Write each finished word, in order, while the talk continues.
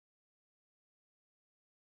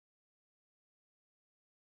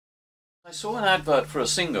I saw an advert for a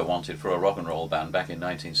singer wanted for a rock and roll band back in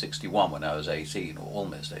 1961 when I was 18, or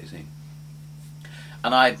almost 18.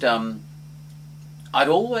 And I'd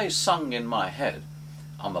always sung in my head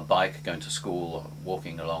on the bike, going to school, or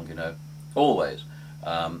walking along, you know, always.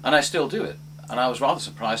 And I still do it. And I was rather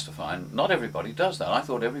surprised to find not everybody does that. I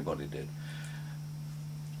thought everybody did.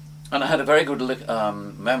 And I had a very good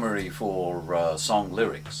memory for song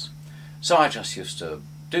lyrics. So I just used to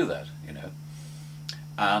do that, you know.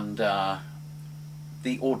 And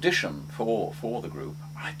the audition for the group,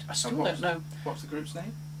 I still don't know. What's the group's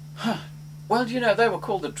name? Well, you know, they were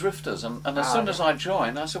called the Drifters, and as soon as I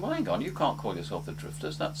joined, I said, well, hang on, you can't call yourself the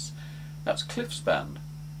Drifters, that's Cliff's band.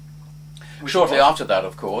 Shortly after that,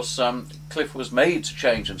 of course, Cliff was made to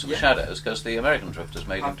change into the Shadows because the American Drifters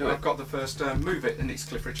made him do it. I've got the first Move It, and it's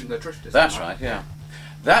Cliff Richard and the Drifters. That's right, yeah.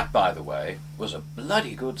 That, by the way, was a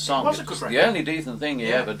bloody good song. It was a good record. The only decent thing he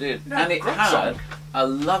ever did. No, and it great had song. a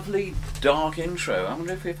lovely dark intro. I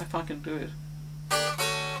wonder if I can do it.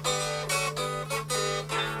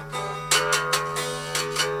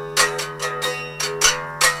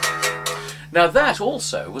 Now that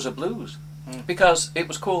also was a blues, because it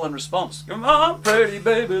was call and response. Come on, pretty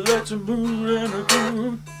baby, let's move and a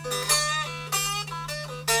groove.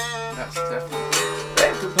 That's definitely.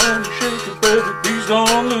 Shake your body, shake your baby, please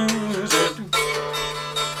don't lose it.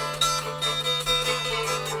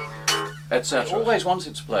 I always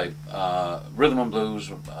wanted to play rhythm and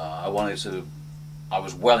blues. I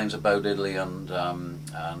was well into Bo Diddley and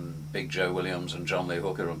Big Joe Williams and John Lee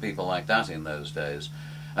Hooker and people like that in those days.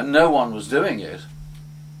 And no one was doing it,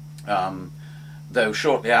 though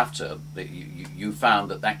shortly after you found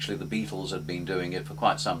that actually the Beatles had been doing it for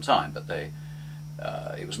quite some time, but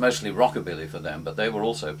it was mostly rockabilly for them, but they were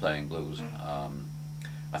also playing blues.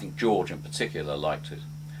 I think George in particular liked it.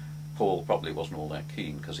 Paul probably wasn't all that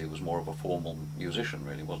keen because he was more of a formal musician,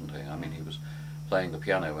 really, wasn't he? I mean, he was playing the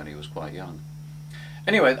piano when he was quite young.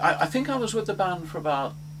 Anyway, I think I was with the band for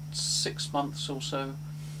about 6 months or so.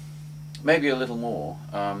 Maybe a little more.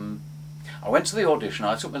 I went to the audition.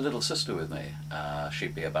 I took my little sister with me.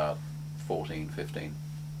 She'd be about 14, 15.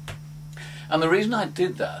 And the reason I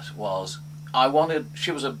did that was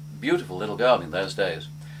she was a beautiful little girl in those days.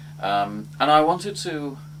 And I wanted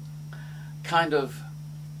to kind of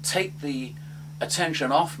take the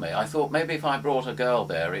attention off me. I thought maybe if I brought a girl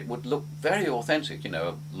there, it would look very authentic, you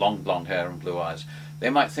know, long blonde hair and blue eyes. They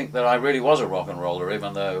might think that I really was a rock and roller,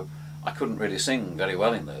 even though I couldn't really sing very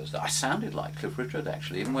well in those days. I sounded like Cliff Richard,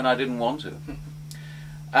 actually, even when I didn't want to.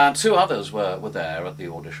 And 2 others were there at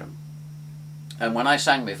the audition. And when I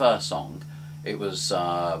sang my first song, it was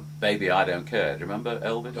Baby I Don't Care. Do you remember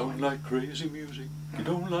Elvis? Don't like crazy music, you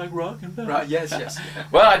don't like rock and roll. Right, yes, yes.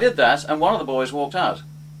 Well, I did that, and one of the boys walked out.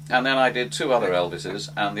 And then I did 2 other Elvises,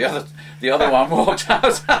 and the other one walked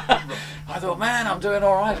out. I thought, man, I'm doing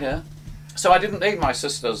all right here. So I didn't need my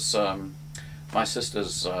sister's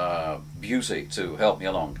beauty to help me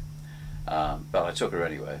along, but I took her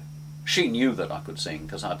anyway. She knew that I could sing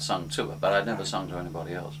because I'd sung to her, but I'd never sung to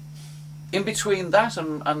anybody else. In between that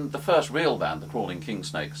and the first real band, the Crawling King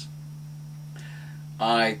Snakes,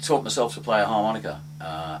 I taught myself to play a harmonica,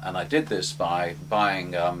 and I did this by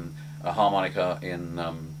buying a harmonica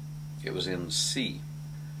it was in C,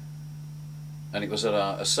 and it was at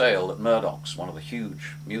a sale at Murdoch's, one of the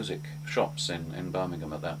huge music shops in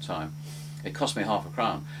Birmingham at that time. It cost me ½ a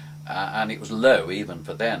crown, and it was low even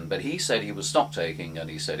for then. But he said he was stock taking, and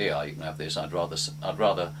he said, "Yeah, you can have this. I'd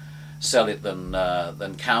rather sell it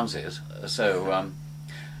than count it." So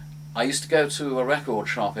I used to go to a record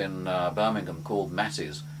shop in Birmingham called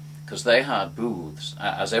Matty's, because they had booths,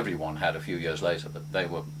 as everyone had a few years later, but they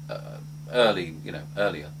were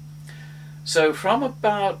earlier. So from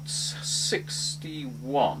about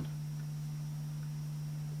 61.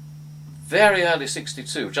 Very early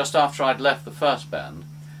 62, just after I'd left the first band,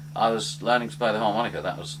 I was learning to play the harmonica.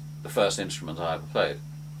 That was the first instrument I ever played.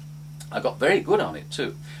 I got very good on it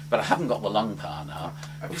too, but I haven't got the lung power now.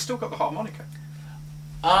 Have you still got the harmonica?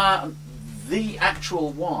 The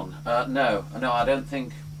actual one, no, I don't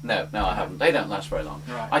think, no, I haven't. They don't last very long.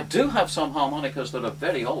 Right. I do have some harmonicas that are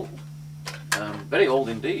very old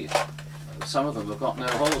indeed. Some of them have got no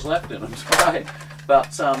holes left in them to play,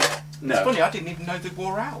 but no. It's funny, I didn't even know they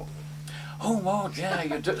wore out. Oh, Lord, yeah,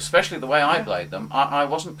 you do, especially the way I played them. I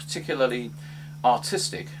wasn't particularly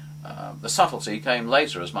artistic. The subtlety came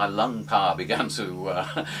later as my lung power began to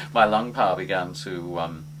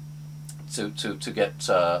get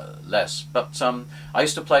less. But I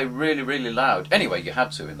used to play really, really loud. Anyway, you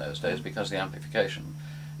had to in those days because the amplification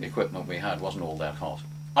equipment we had wasn't all that hot.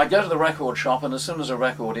 I'd go to the record shop, and as soon as a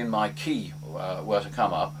record in my key were to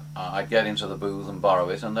come up, I'd get into the booth and borrow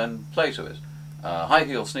it and then play to it. High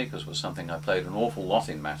heel sneakers was something I played an awful lot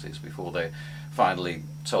in Matties before they finally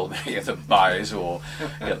told me either buys or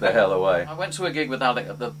get the hell away. I went to a gig with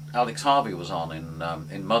Alex Harvey was on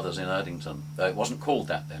in Mothers in Erdington. It wasn't called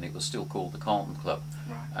that then, it was still called the Carlton Club.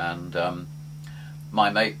 Right. And my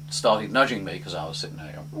mate started nudging me because I was sitting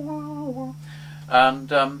there going,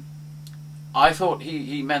 and I thought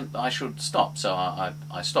he meant I should stop, so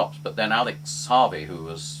I stopped. But then Alex Harvey, who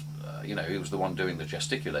was, he was the one doing the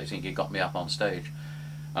gesticulating, he got me up on stage,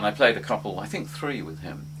 and I played a couple, I think 3 with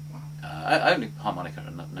him. Only harmonica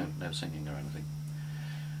and no singing or anything.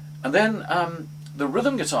 And then the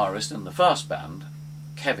rhythm guitarist in the first band,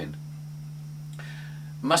 Kevin,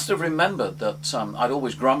 must have remembered that I'd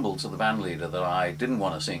always grumbled to the band leader that I didn't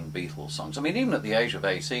want to sing Beatles songs. I mean, even at the age of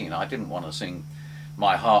 18, I didn't want to sing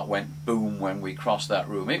My Heart Went Boom When We Crossed That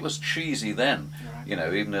Room. It was cheesy then,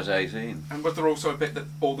 right. Even at 18. And was there also a bit that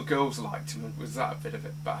all the girls liked, and was that a bit of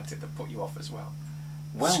it bad? Did that put you off as well?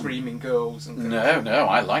 Well, screaming girls and things. No,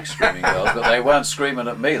 I like screaming girls, but they weren't screaming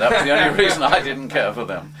at me. That was the only reason I didn't care for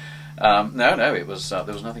them. No, it was there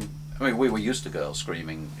was nothing. I mean, we were used to girls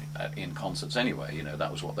screaming in concerts anyway.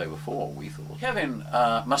 That was what they were for, we thought. Kevin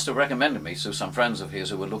must have recommended me to some friends of his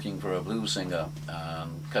who were looking for a blues singer,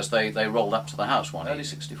 because they rolled up to the house one early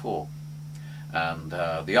 '64, and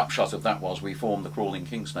the upshot of that was we formed the Crawling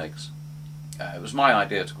King Snakes. It was my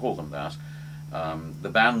idea to call them that. The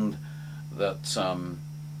band that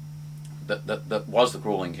was the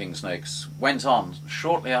Crawling King Snakes went on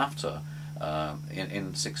shortly after,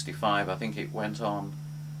 in '65. I think it went on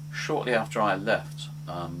shortly after I left,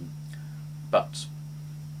 but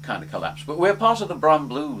kind of collapsed. But we're part of the Brum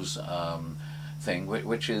Blues thing,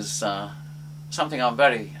 which is something I'm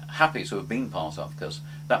very happy to have been part of, because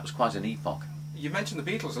that was quite an epoch. You mentioned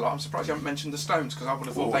the Beatles a lot. I'm surprised you haven't mentioned the Stones, because I would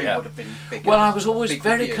have thought they would have been big. Well, I was always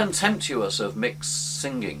very contemptuous of Mick's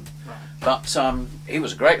singing. Right. But he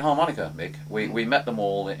was a great harmonica, Mick. We met them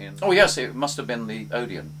all in... Oh yes, it must have been the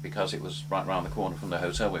Odeon, because it was right round the corner from the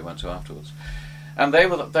hotel we went to afterwards. And they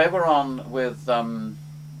were on with... oh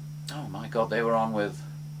my God, they were on with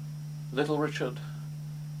Little Richard,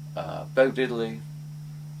 Bo Diddley,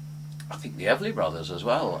 I think the Everly Brothers as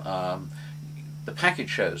well. The package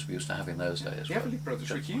shows we used to have in those days. The Everly Brothers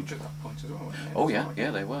were huge at that point as well, weren't they? Oh yeah,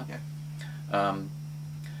 they were. Yeah.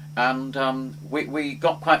 And we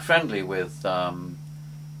got quite friendly with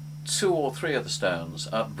 2 or 3 of the Stones.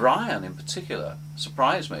 Brian in particular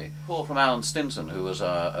surprised me. A call from Alan Stinton, who was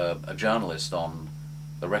a journalist on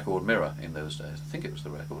the Record Mirror in those days. I think it was the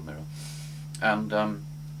Record Mirror. And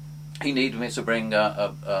he needed me to bring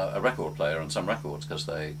a record player and some records, because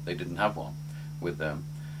they didn't have one with them.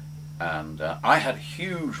 And I had a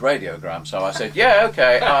huge radiogram, so I said, yeah,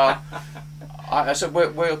 okay. I said,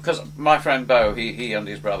 because my friend Bo, he and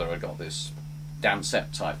his brother had got this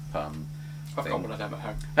Dansette type I've thing. got one of them at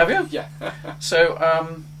home. Have you? Yeah. So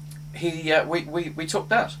we took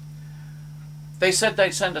that. They said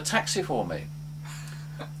they'd send a taxi for me,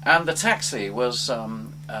 and the taxi was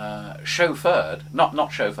chauffeured, not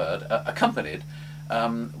chauffeured, accompanied,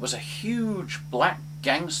 was a huge black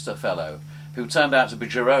gangster fellow who turned out to be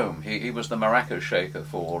Jerome. He was the maracas shaker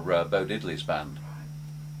for Bo Diddley's band.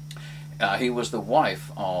 He was the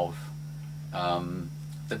wife of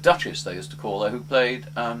the Duchess, they used to call her, who played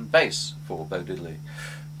bass for Bo Diddley.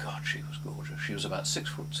 God, she was gorgeous. She was about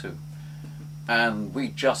 6'2". And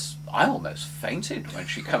I almost fainted when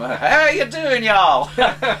she came out. How you doing, y'all?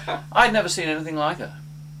 I'd never seen anything like her.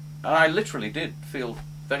 And I literally did feel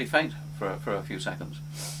very faint for a few seconds.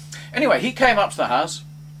 Anyway, he came up to the house.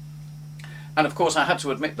 And of course I had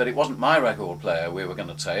to admit that it wasn't my record player we were going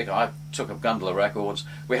to take. I took a bundle of records.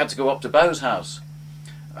 We had to go up to Bo's house.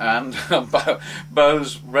 And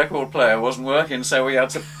Bo's record player wasn't working, so we had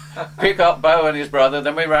to pick up Bo and his brother.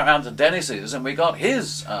 Then we went round to Dennis's and we got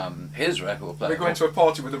his record player. We're going to a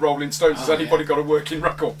party with the Rolling Stones. Has anybody got a working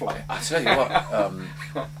record player? I tell you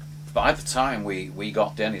what, by the time we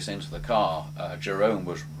got Dennis into the car, Jerome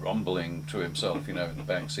was rumbling to himself, in the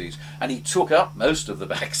back seat, and he took up most of the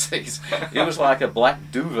back seats. It was like a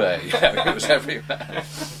black duvet, it was everywhere.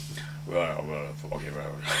 Well, fuck you,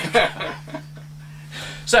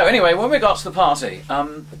 So anyway, when we got to the party,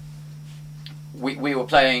 we were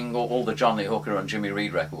playing all the John Lee Hooker and Jimmy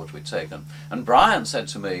Reed records we'd taken, and Brian said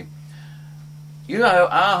to me, our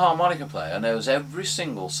harmonica player knows every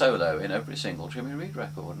single solo in every single Jimmy Reed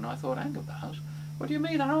record. And I thought, hang about, what do you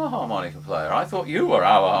mean our harmonica player? I thought you were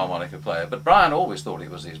our harmonica player. But Brian always thought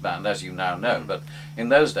it was his band, as you now know. But in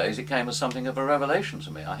those days it came as something of a revelation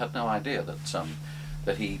to me. I had no idea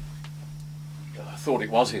that he thought it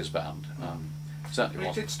was his band. Certainly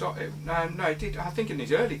Well, he wasn't. did start. No, he did. I think in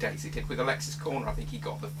his early days he did with Alexis Corner. I think he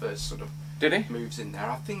got the first sort of Did he? moves in there.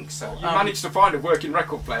 I think so. You managed to find a working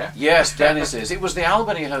record player. Yes, Dennis is. It was the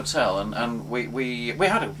Albany Hotel, and we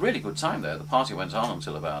had a really good time there. The party went on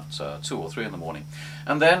until about 2 or 3 in the morning,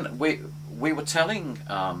 and then we were telling.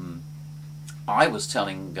 I was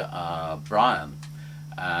telling Brian,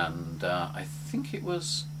 and I think it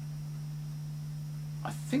was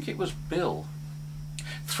Bill.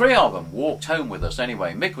 3 of them walked home with us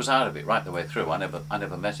anyway. Mick was out of it right the way through. I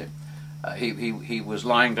never met him. He was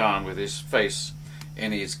lying down with his face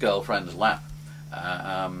in his girlfriend's lap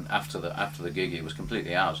after the gig. He was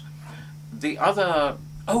completely out. The other,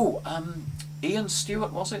 Ian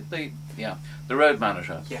Stewart, was it? The road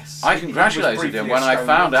manager. Yes. I congratulated him when I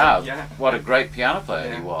found out what a great piano player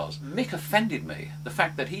Yeah. he was. Mick offended me. The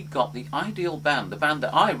fact that he'd got the ideal band, the band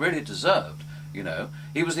that I really deserved. You know,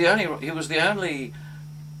 he was the only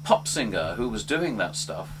pop singer who was doing that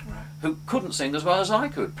stuff, Right. who couldn't sing as well as I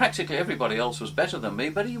could. Practically everybody else was better than me,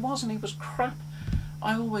 but he wasn't. He was crap.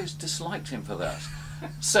 I always disliked him for that.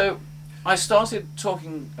 So I started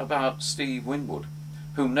talking about Steve Winwood,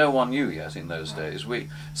 whom no one knew yet in those days.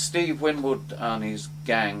 Steve Winwood and his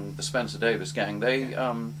gang, the Spencer Davis gang, they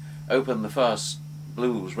opened the first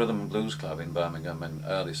rhythm and blues club in Birmingham in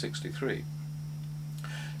early '63.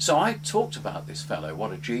 So I talked about this fellow,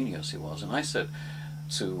 what a genius he was, and I said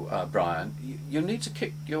to Brian, you need to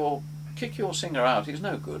kick your singer out. He's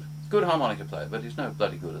no good. Good harmonica player, but he's no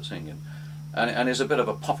bloody good at singing. And he's a bit of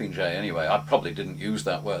a popinjay anyway. I probably didn't use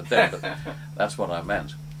that word then, but that's what I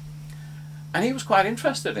meant. And he was quite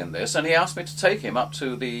interested in this, and he asked me to take him up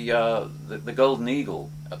to the Golden Eagle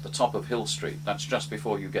at the top of Hill Street. That's just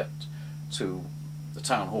before you get to the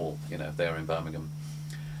town hall, you know, there in Birmingham.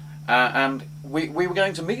 And we were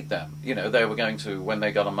going to meet them. You know, they were going to, when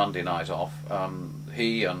they got a Monday night off,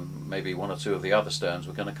 he and maybe 1 or 2 of the other Stones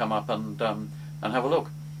were going to come up and have a look,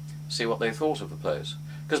 see what they thought of the place.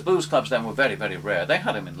 Because blues clubs then were very, very rare. They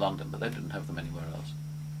had them in London, but they didn't have them anywhere else.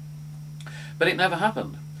 But it never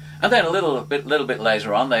happened. And then a little bit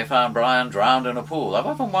later on, they found Brian drowned in a pool. I've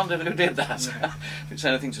often wondered who did that. Yeah. If it's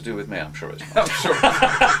anything to do with me, I'm sure it's not. I'm sure.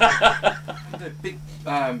 The big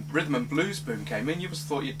rhythm and blues boom came in. You just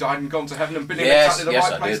thought you'd died and gone to heaven and been in exactly the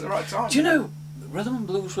right place at the right time. Do you know, rhythm and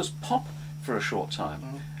blues was pop for a short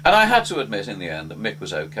time. And I had to admit in the end that Mick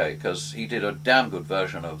was okay, because he did a damn good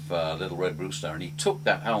version of Little Red Rooster, and he took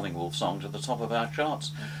that Howling Wolf song to the top of our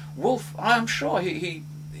charts. Wolf, I'm sure he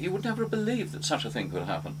would never have believed that such a thing could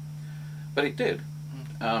happen. But it did.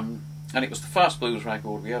 And it was the first blues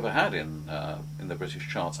record we ever had in the British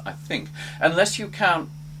charts, I think. Unless you count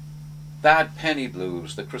Bad Penny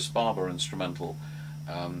Blues, the Chris Barber instrumental,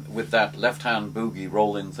 with that left-hand boogie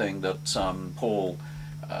rolling thing that Paul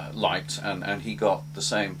liked, and he got the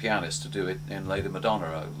same pianist to do it in Lady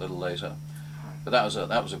Madonna a little later. But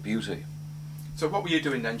that was a beauty. So what were you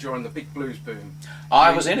doing then during the big blues boom?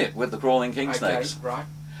 I was in it with the Crawling King Snakes. Okay, right.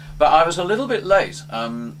 But I was a little bit late.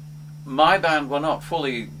 My band were not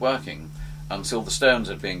fully working until the Stones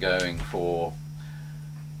had been going for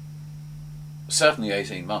certainly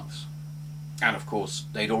 18 months. And of course,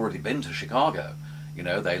 they'd already been to Chicago. You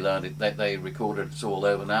know, they learned it, they recorded it all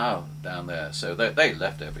over now down there. So they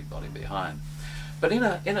left everybody behind. But in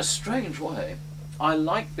a strange way, I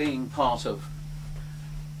like being part of,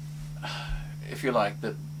 if you like,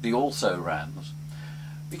 the also-rans.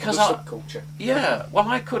 Because the subculture. Yeah, well,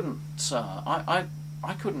 I couldn't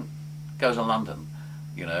I couldn't go to London,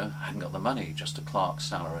 you know. I hadn't got the money, just a clerk's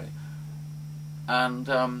salary, and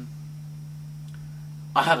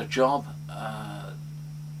I had a job.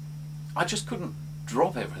 I just couldn't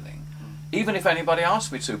drop everything, even if anybody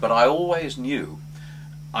asked me to. But I always knew.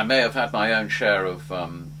 I may have had my own share of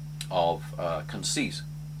conceit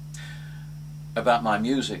about my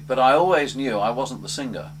music, but I always knew I wasn't the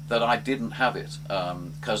singer, that I didn't have it,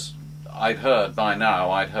 because I'd heard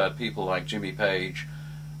people like Jimmy Page,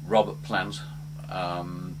 Robert Plant,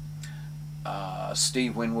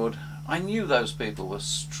 Steve Winwood. I knew those people were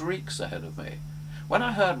streaks ahead of me. When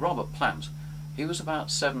I heard Robert Plant, he was about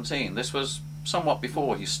 17. This was somewhat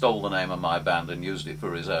before he stole the name of my band and used it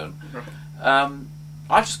for his own.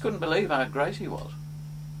 I just couldn't believe how great he was.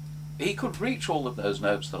 He could reach all of those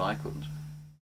notes that I couldn't.